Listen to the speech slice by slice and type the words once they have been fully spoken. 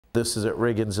This is at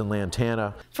Riggins in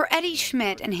Lantana. For Eddie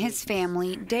Schmidt and his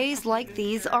family, days like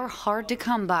these are hard to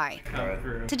come by.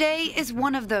 Today is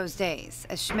one of those days,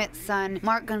 as Schmidt's son,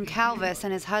 Mark Goncalves,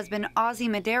 and his husband, Ozzie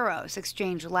Medeiros,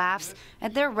 exchange laughs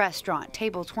at their restaurant,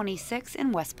 Table 26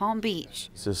 in West Palm Beach.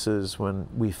 This is when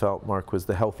we felt Mark was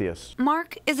the healthiest.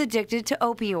 Mark is addicted to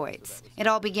opioids. It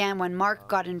all began when Mark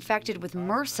got infected with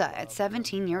MRSA at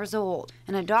 17 years old,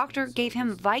 and a doctor gave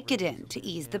him Vicodin to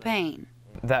ease the pain.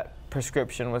 That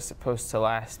prescription was supposed to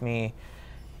last me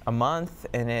a month,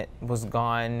 and it was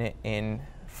gone in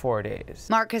 4 days.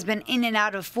 Mark has been in and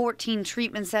out of 14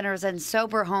 treatment centers and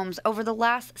sober homes over the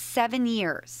last 7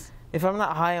 years. If I'm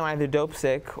not high, I'm either dope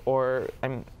sick or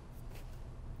I'm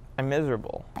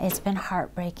miserable. It's been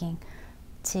heartbreaking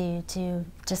to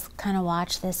just kind of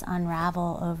watch this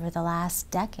unravel over the last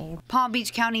decade. Palm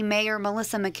Beach County Mayor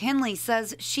Melissa McKinley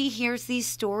says she hears these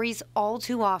stories all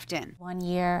too often. 1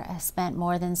 year, I spent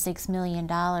more than $6 million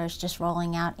just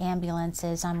rolling out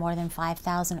ambulances on more than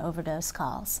 5,000 overdose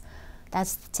calls.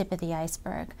 That's the tip of the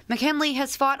iceberg. McKinley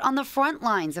has fought on the front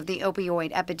lines of the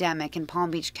opioid epidemic in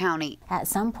Palm Beach County. At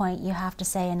some point, you have to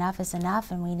say enough is enough,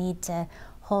 and we need to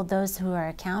hold those who are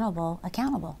accountable.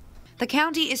 The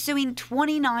county is suing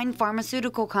 29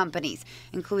 pharmaceutical companies,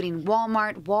 including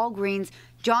Walmart, Walgreens,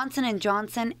 Johnson &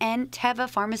 Johnson, and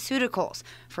Teva Pharmaceuticals,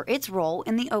 for its role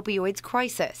in the opioids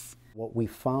crisis. What we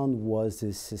found was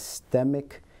this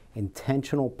systemic,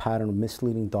 intentional pattern of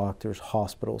misleading doctors,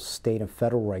 hospitals, state and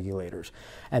federal regulators,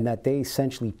 and that they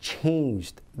essentially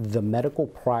changed the medical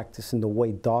practice and the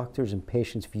way doctors and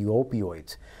patients view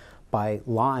opioids by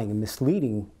lying and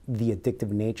misleading the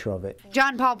addictive nature of it.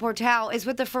 John Paul Portal is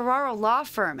with the Ferraro law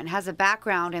firm and has a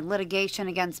background in litigation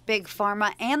against big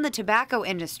pharma and the tobacco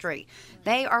industry.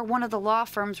 They are one of the law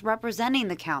firms representing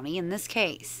the county in this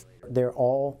case. They're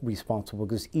all responsible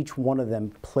because each one of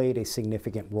them played a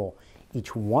significant role.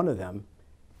 Each one of them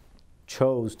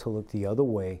chose to look the other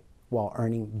way while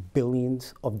earning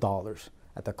billions of dollars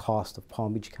at the cost of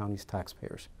Palm Beach County's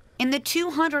taxpayers. In the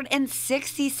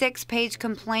 266-page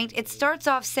complaint, it starts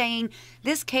off saying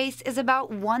this case is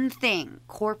about one thing: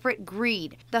 corporate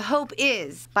greed. The hope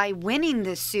is, by winning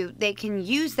this suit, they can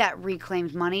use that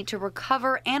reclaimed money to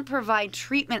recover and provide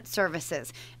treatment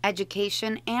services,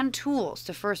 education, and tools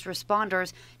to first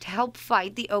responders to help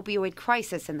fight the opioid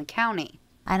crisis in the county.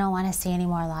 I don't want to see any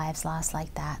more lives lost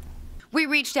like that. We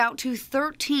reached out to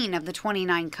 13 of the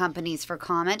 29 companies for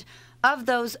comment. Of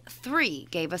those, 3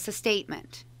 gave us a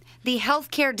statement. The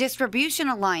Healthcare Distribution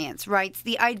Alliance writes,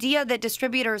 the idea that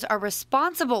distributors are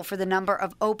responsible for the number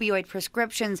of opioid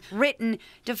prescriptions written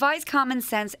defies common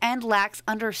sense and lacks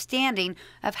understanding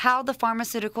of how the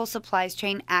pharmaceutical supplies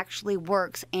chain actually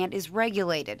works and is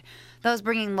regulated. Those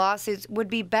bringing lawsuits would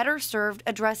be better served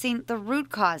addressing the root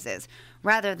causes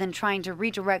rather than trying to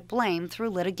redirect blame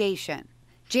through litigation.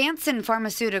 Janssen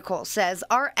Pharmaceuticals says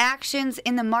our actions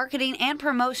in the marketing and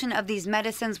promotion of these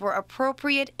medicines were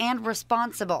appropriate and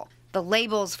responsible. The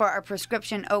labels for our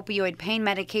prescription opioid pain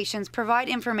medications provide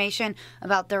information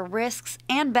about their risks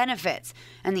and benefits,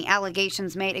 and the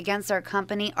allegations made against our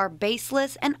company are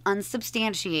baseless and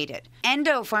unsubstantiated.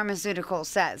 Endo Pharmaceuticals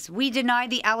says, we deny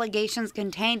the allegations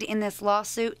contained in this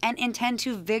lawsuit and intend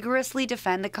to vigorously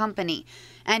defend the company.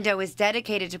 Endo is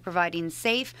dedicated to providing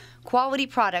safe, quality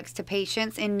products to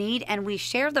patients in need, and we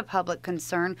share the public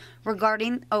concern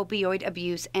regarding opioid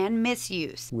abuse and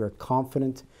misuse. We're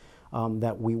confident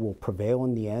that we will prevail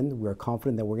in the end. We're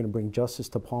confident that we're going to bring justice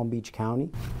to Palm Beach County.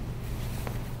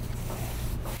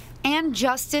 And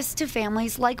justice to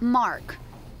families like Mark,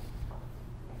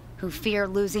 who fear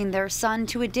losing their son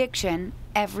to addiction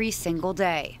every single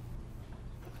day.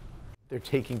 They're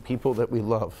taking people that we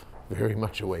love very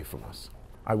much away from us.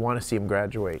 I want to see him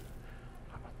graduate.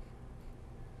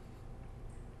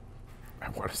 I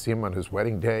want to see him on his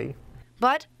wedding day.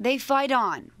 But they fight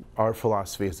on. Our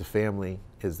philosophy as a family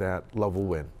is that love will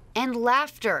win. And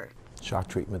laughter. Shock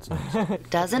treatment's nice.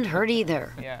 Doesn't hurt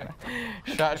either. Yeah,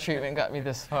 shock treatment got me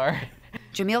this far.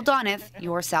 Jamil Donith,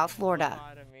 your South Florida.